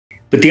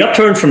But the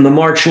upturn from the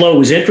March low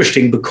was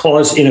interesting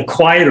because in a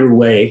quieter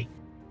way,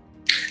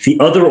 the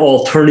other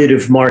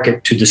alternative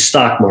market to the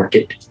stock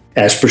market,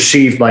 as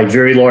perceived by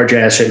very large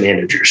asset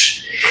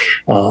managers,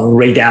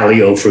 Ray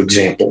Dalio, for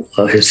example,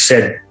 has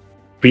said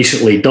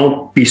recently,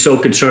 don't be so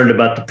concerned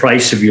about the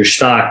price of your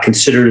stock,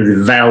 consider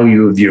the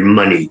value of your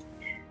money,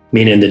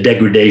 meaning the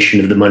degradation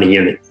of the money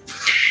in it.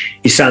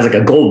 He sounds like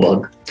a gold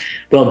bug.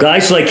 Well,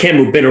 guys like him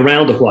who've been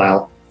around a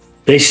while,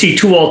 they see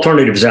two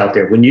alternatives out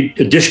there. When you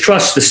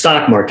distrust the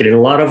stock market, and a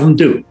lot of them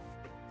do,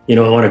 you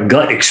know, on a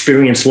gut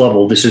experience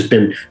level, this has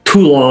been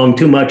too long,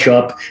 too much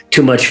up,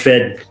 too much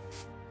Fed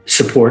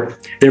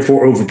support,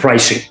 therefore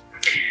overpricing.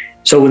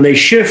 So when they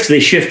shift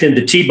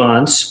into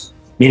T-bonds,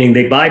 meaning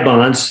they buy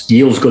bonds,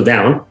 yields go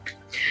down,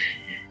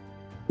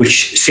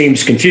 which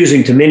seems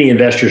confusing to many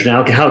investors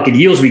now. How could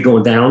yields be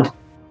going down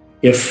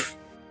if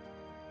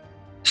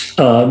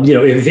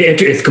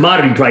if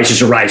commodity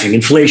prices are rising,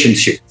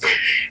 inflation's here?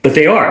 But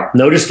they are.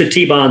 Notice the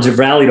T-bonds have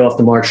rallied off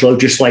the March low,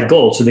 just like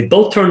gold. So they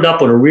both turned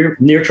up on a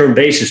near-term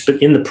basis.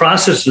 But in the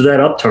process of that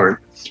upturn,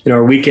 in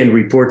our weekend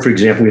report, for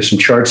example, we have some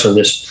charts on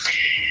this,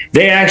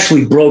 they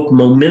actually broke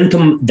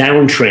momentum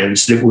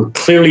downtrends that were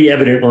clearly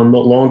evident on the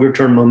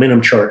longer-term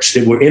momentum charts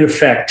that were in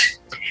effect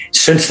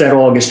since that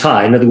August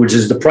high. In other words,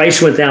 as the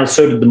price went down,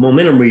 so did the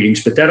momentum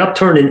readings. But that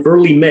upturn in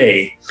early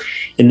May,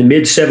 in the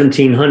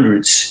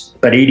mid-1700s,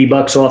 about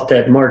 $80 off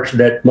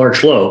that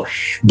March low,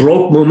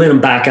 broke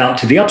momentum back out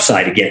to the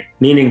upside again,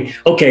 meaning,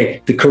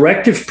 okay, the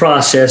corrective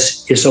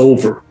process is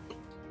over.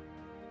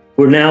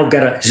 We're now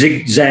got a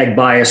zigzag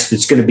bias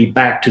that's going to be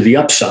back to the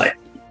upside.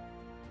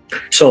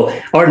 So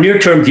our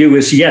near-term view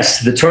is,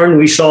 yes, the turn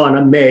we saw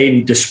in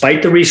May,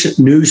 despite the recent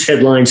news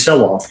headline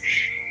sell-off,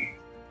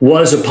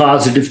 was a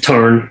positive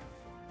turn,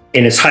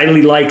 and it's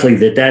highly likely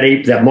that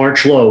that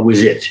March low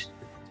was it.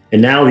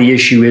 And now the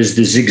issue is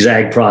the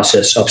zigzag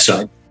process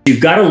upside.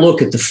 You've got to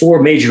look at the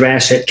four major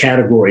asset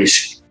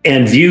categories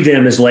and view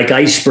them as like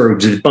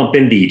icebergs that bump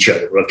into each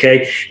other,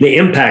 okay? They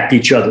impact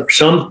each other,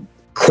 some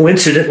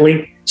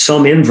coincidentally,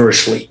 some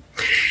inversely.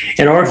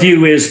 And our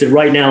view is that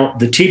right now,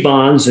 the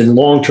T-bonds and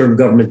long-term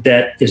government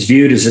debt is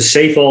viewed as a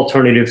safe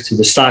alternative to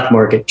the stock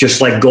market, just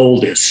like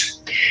gold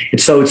is.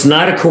 And so it's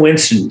not a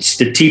coincidence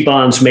that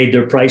T-bonds made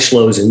their price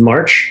lows in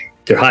March.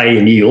 They're high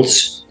in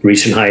yields,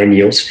 recent high in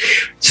yields.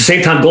 At the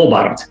same time, gold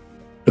bottomed.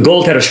 The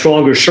gold had a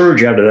stronger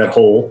surge out of that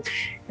hole,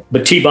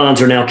 but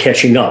T-bonds are now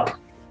catching up.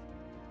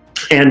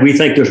 And we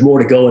think there's more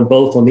to go in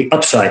both on the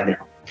upside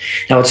now.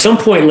 Now, at some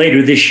point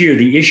later this year,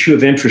 the issue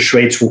of interest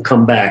rates will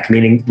come back,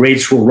 meaning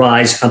rates will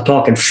rise. I'm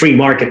talking free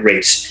market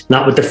rates,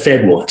 not what the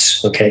Fed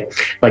wants, okay?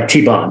 Like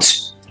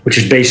T-bonds, which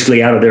is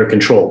basically out of their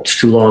control. It's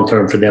too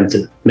long-term for them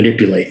to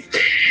manipulate.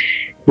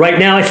 Right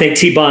now, I think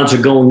T-bonds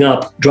are going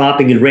up,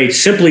 dropping in rates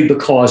simply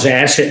because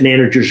asset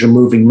managers are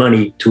moving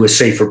money to a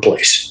safer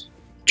place.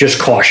 Just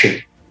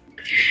caution.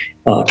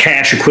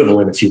 Cash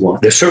equivalent, if you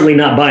want. They're certainly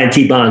not buying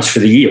T-bonds for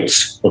the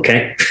yields,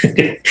 okay?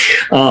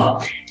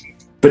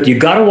 But you've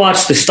got to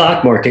watch the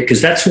stock market because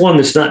that's one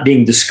that's not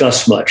being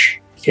discussed much.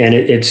 And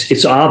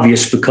it's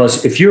obvious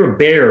because if you're a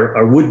bear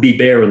or would-be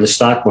bear in the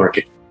stock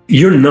market,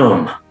 you're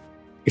numb.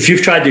 If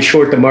you've tried to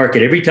short the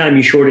market, every time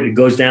you short it, it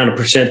goes down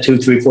 1%, 2,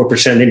 3,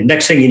 4%. And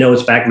next thing you know,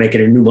 it's back making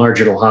a new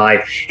marginal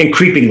high and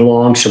creeping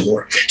along some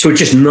more. So it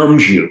just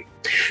numbs you.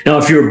 Now,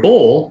 if you're a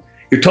bull,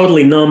 you're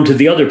totally numb to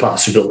the other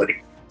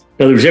possibility.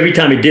 In other words, every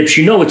time it dips,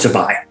 you know it's a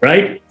buy,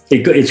 right?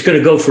 It's going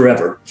to go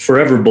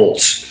forever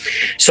bulls.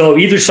 So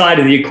either side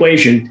of the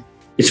equation,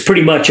 it's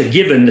pretty much a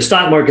given. The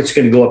stock market's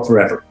going to go up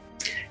forever.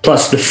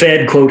 Plus the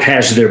Fed, quote,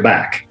 has their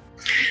back.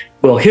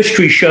 Well,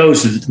 history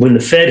shows that when the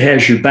Fed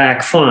has your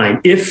back,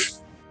 fine. If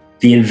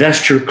the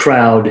investor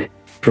crowd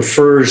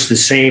prefers the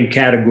same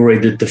category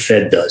that the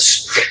Fed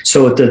does.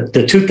 So at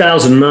the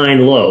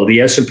 2009 low,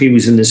 the S&P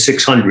was in the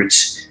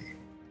 600s.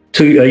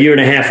 A year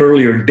and a half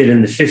earlier, it had been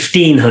in the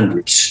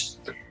 1500s.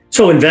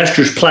 So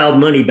investors plowed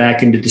money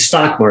back into the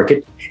stock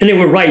market, and they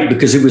were right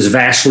because it was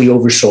vastly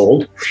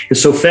oversold. And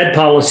so Fed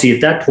policy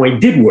at that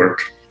point did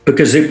work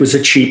because it was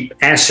a cheap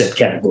asset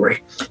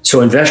category.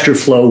 So investor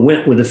flow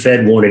went where the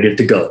Fed wanted it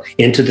to go,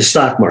 into the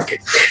stock market.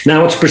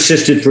 Now it's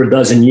persisted for a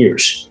dozen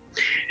years.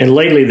 And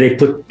lately they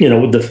put,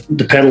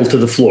 the pedal to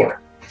the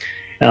floor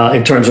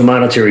in terms of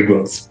monetary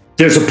growth.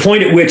 There's a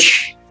point at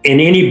which in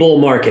any bull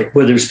market,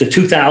 whether it's the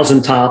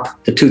 2000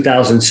 top, the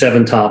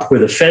 2007 top, where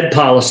the Fed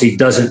policy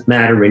doesn't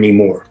matter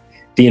anymore.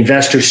 The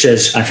investor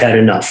says, I've had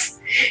enough.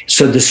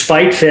 So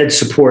despite Fed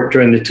support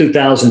during the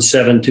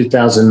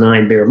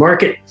 2007-2009 bear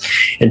market,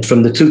 and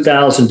from the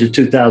 2000 to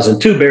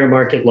 2002 bear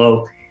market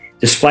low,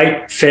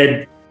 despite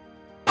Fed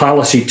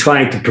policy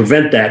trying to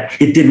prevent that,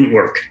 it didn't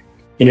work.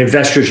 And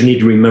investors need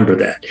to remember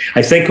that.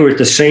 I think we're at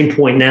the same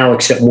point now,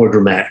 except more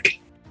dramatic.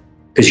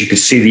 Because you can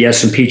see the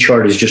S&P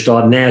chart is just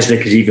odd.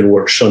 NASDAQ is even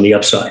worse on the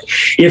upside.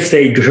 If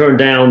they turn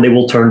down, they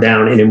will turn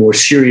down in a more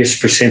serious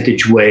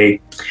percentage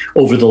way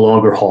over the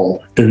longer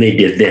haul than they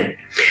did then.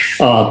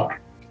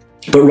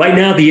 But right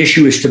now, the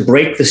issue is to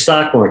break the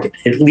stock market,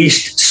 at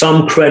least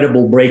some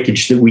credible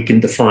breakage that we can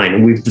define.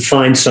 And we've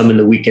defined some in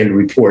the weekend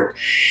report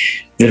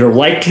that are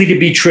likely to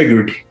be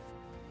triggered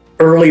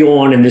early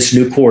on in this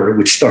new quarter,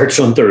 which starts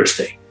on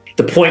Thursday.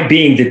 The point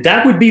being that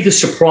that would be the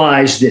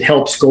surprise that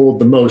helps gold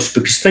the most,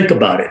 because think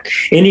about it.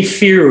 Any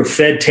fear of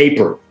Fed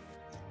taper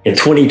in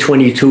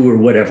 2022 or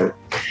whatever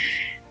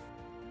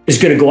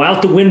is going to go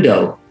out the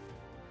window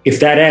if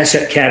that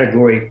asset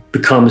category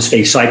becomes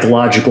a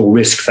psychological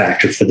risk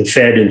factor for the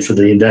Fed and for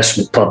the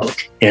investment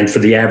public and for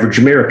the average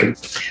American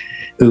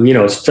who,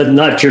 it's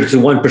not just the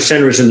one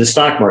percenters in the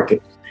stock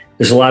market.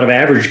 There's a lot of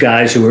average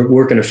guys who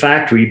work in a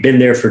factory, been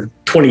there for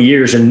 20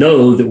 years and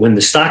know that when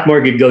the stock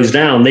market goes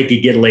down, they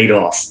could get laid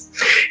off.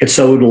 And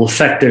so it will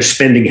affect their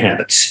spending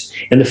habits.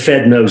 And the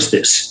Fed knows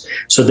this.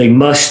 So they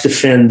must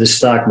defend the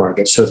stock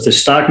market. So if the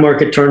stock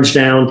market turns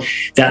down,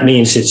 that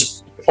means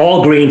it's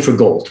all green for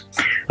gold.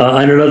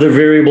 And another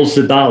variable is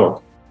the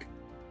dollar.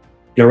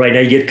 Right now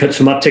you get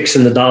some upticks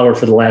in the dollar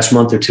for the last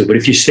month or two. But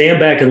if you stand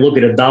back and look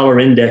at a dollar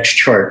index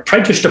chart,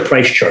 probably just a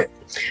price chart,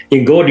 you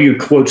can go to your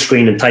quote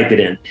screen and type it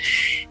in.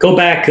 Go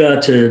back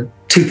to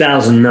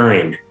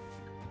 2009,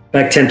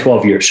 back 10,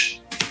 12 years.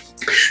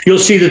 You'll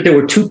see that there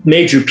were two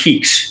major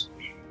peaks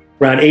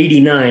around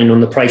 89 on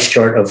the price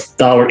chart of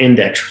dollar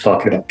index. We're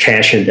talking about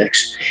cash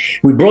index.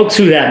 We broke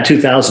through that in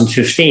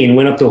 2015,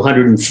 went up to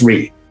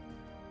 103.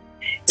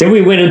 Then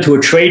we went into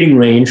a trading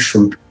range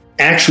from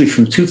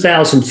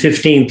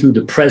 2015 through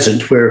the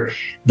present, where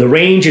the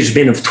range has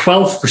been of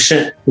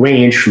 12%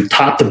 range from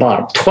top to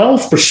bottom.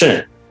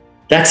 12%.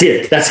 That's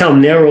it. That's how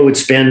narrow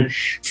it's been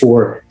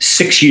for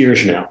 6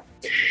 years now.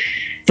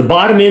 The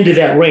bottom end of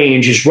that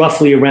range is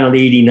roughly around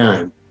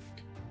 89,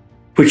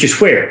 which is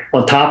where?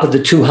 On top of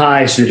the two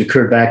highs that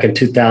occurred back in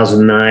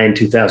 2009,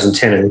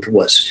 2010, I think it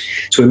was.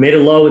 So we made a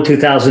low in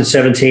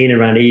 2017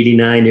 around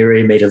 89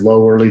 area, made a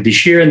low early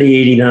this year in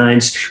the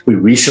 89s. We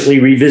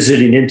recently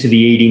revisited into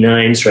the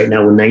 89s. Right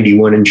now we're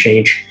 91 and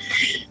change.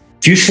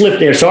 If you slip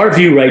there, it's our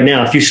view right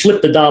now, if you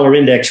slip the dollar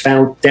index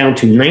down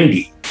to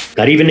 90,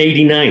 not even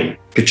 89,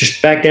 but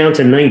just back down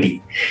to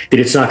 90, that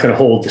it's not going to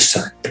hold this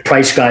time. The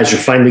price guys are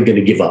finally going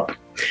to give up.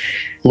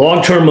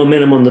 Long-term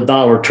momentum on the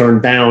dollar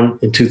turned down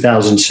in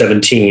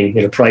 2017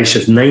 at a price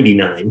of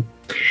 99,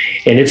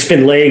 and it's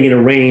been laying in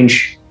a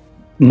range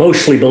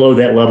mostly below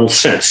that level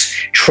since,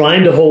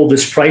 trying to hold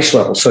this price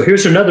level. So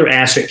here's another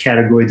asset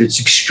category that's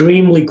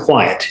extremely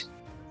quiet,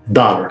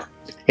 dollar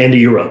and the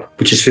euro,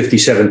 which is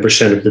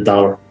 57% of the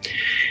dollar.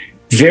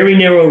 Very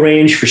narrow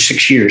range for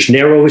 6 years.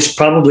 Narrowest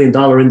probably in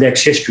dollar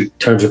index history in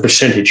terms of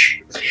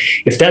percentage.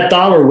 If that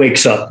dollar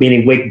wakes up,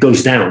 meaning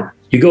goes down,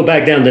 you go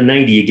back down to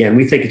 90 again,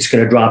 we think it's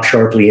going to drop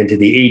sharply into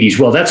the 80s.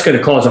 Well, that's going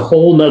to cause a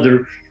whole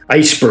nother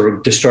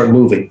iceberg to start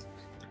moving.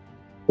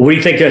 What do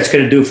you think that's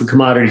going to do for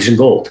commodities and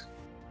gold?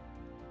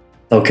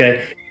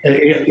 Okay.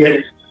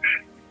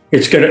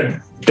 It's going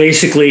to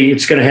basically,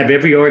 it's going to have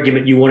every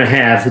argument you want to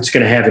have, it's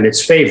going to have in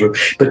its favor.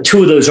 But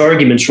two of those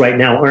arguments right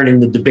now aren't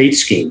in the debate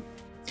scheme.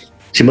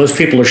 See, most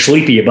people are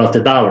sleepy about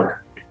the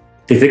dollar.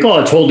 They think, oh,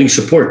 it's holding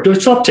support.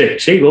 It's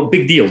uptick. See, well,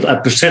 big deal,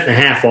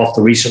 1.5% off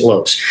the recent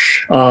lows.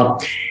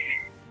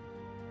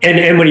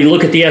 And when you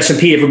look at the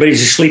S&P,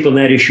 everybody's asleep on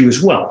that issue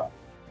as well.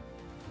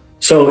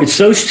 So it's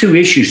those two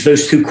issues,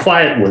 those two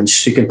quiet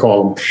ones, you can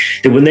call them,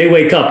 that when they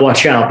wake up,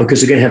 watch out,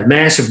 because they're going to have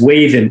massive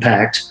wave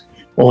impact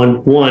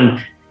on,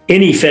 one,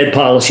 any Fed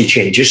policy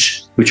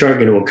changes, which aren't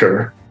going to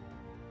occur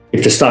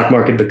if the stock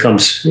market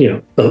becomes,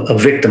 a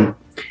victim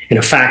and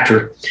a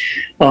factor,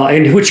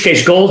 in which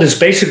case gold has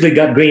basically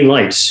got green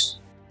lights.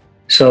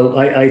 So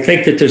I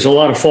think that there's a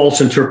lot of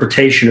false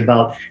interpretation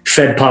about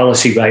Fed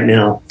policy right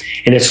now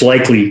and its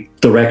likely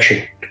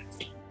direction.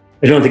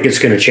 I don't think it's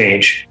going to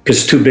change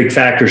because two big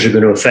factors are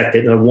going to affect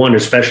it. One,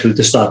 especially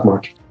the stock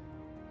market.